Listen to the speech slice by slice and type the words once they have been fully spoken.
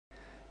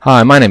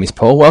Hi, my name is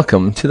Paul.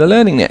 Welcome to the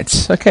Learning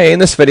Net. Okay, in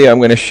this video I'm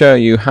going to show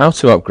you how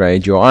to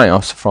upgrade your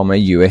iOS from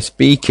a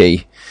USB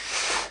key.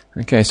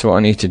 Okay, so what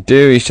I need to do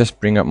is just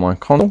bring up my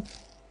console,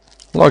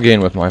 log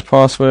in with my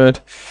password,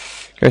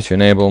 go to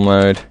enable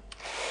mode.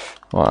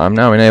 Well, I'm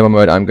now in enable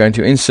mode. I'm going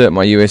to insert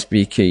my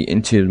USB key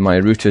into my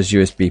router's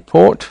USB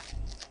port.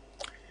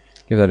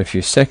 Give that a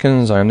few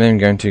seconds. I'm then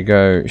going to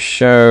go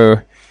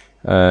show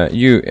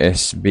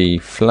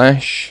USB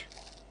flash.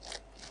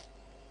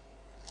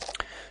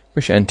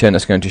 Push enter, and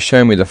it's going to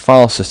show me the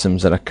file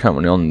systems that are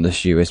currently on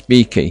this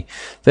USB key.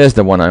 There's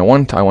the one I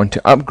want. I want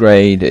to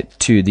upgrade it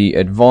to the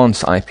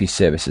advanced IP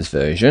services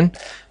version.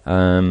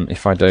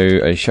 If I do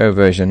a show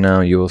version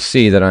now, you will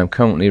see that I'm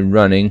currently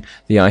running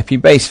the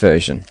IP base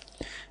version.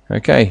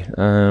 Okay,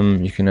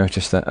 you can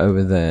notice that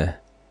over there,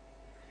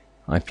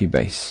 IP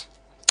base.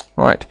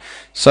 Right,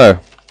 so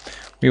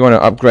we want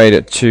to upgrade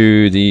it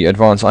to the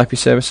advanced IP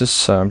services,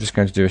 so I'm just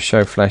going to do a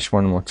show flash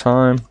one more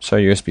time, show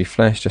USB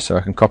flash, just so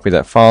I can copy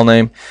that file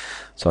name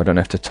so I don't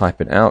have to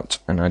type it out,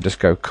 and I just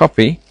go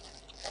copy.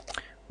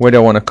 Where do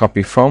I want to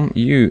copy from?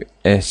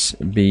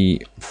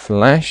 USB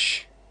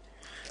flash,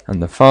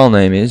 and the file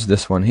name is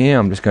this one here.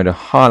 I'm just going to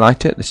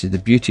highlight it. This is the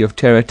beauty of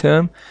Terra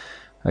Term.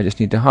 I just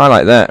need to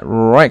highlight that,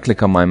 right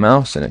click on my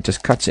mouse, and it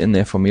just cuts it in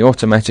there for me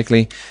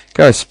automatically.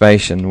 Go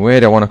space, and where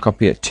do I want to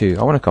copy it to?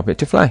 I want to copy it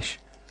to flash.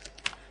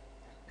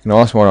 You can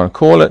ask what I want to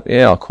call it.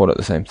 Yeah, I'll call it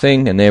the same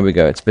thing, and there we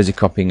go. It's busy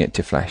copying it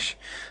to flash.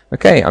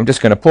 Okay, I'm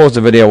just going to pause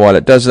the video while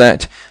it does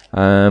that,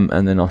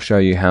 and then I'll show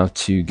you how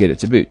to get it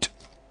to boot.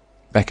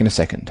 Back in a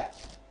second.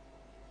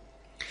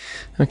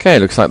 Okay,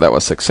 looks like that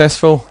was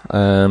successful.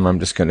 I'm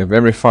just going to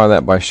verify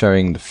that by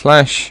showing the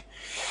flash.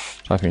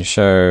 Type in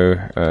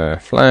show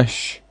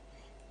flash.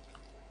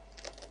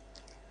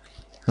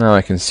 Now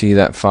I can see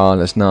that file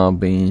has now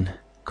been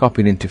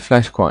copied into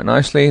flash quite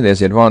nicely. There's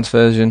the advanced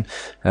version,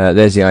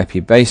 there's the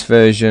IP base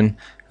version.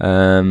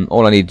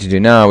 All I need to do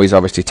now is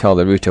obviously tell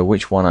the router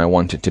which one I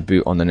want it to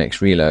boot on the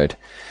next reload.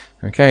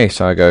 Okay,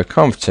 so I go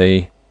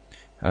conft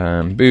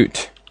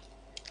boot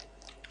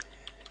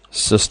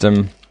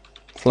system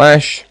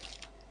flash,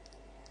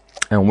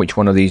 and which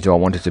one of these do I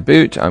want it to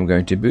boot? I'm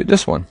going to boot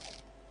this one.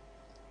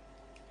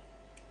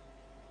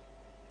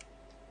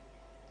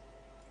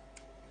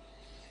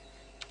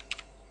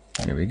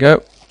 There we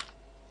go.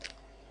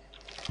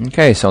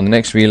 Okay, so on the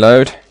next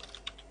reload,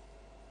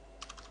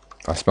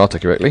 I spelled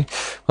it correctly.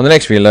 On the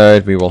next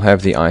reload, we will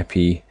have the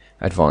IP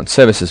Advanced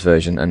Services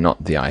version and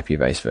not the IP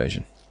base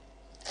version.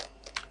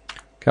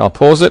 Okay, I'll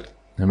pause it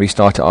and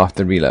restart it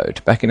after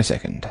reload. Back in a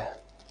second.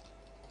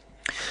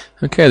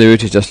 Okay, the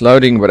router is just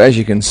loading, but as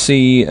you can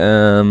see,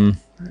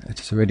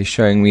 it's already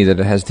showing me that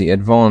it has the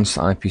Advanced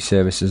IP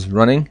Services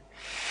running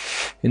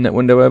in that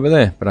window over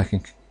there. But I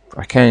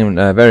can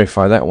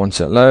verify that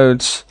once it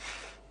loads.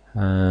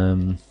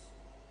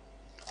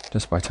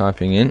 Just by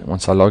typing in,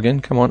 once I log in,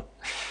 come on.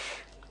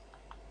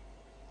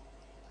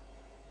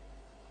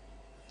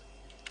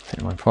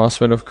 Hit my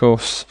password, of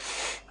course.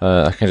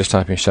 I can just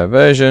type in show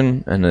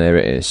version, and there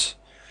it is.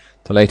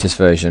 The latest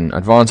version,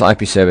 Advanced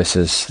IP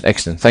Services.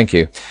 Excellent, thank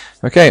you.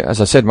 Okay,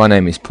 as I said, my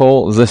name is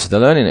Paul. This is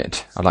the Learning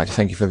Net. I'd like to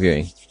thank you for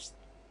viewing.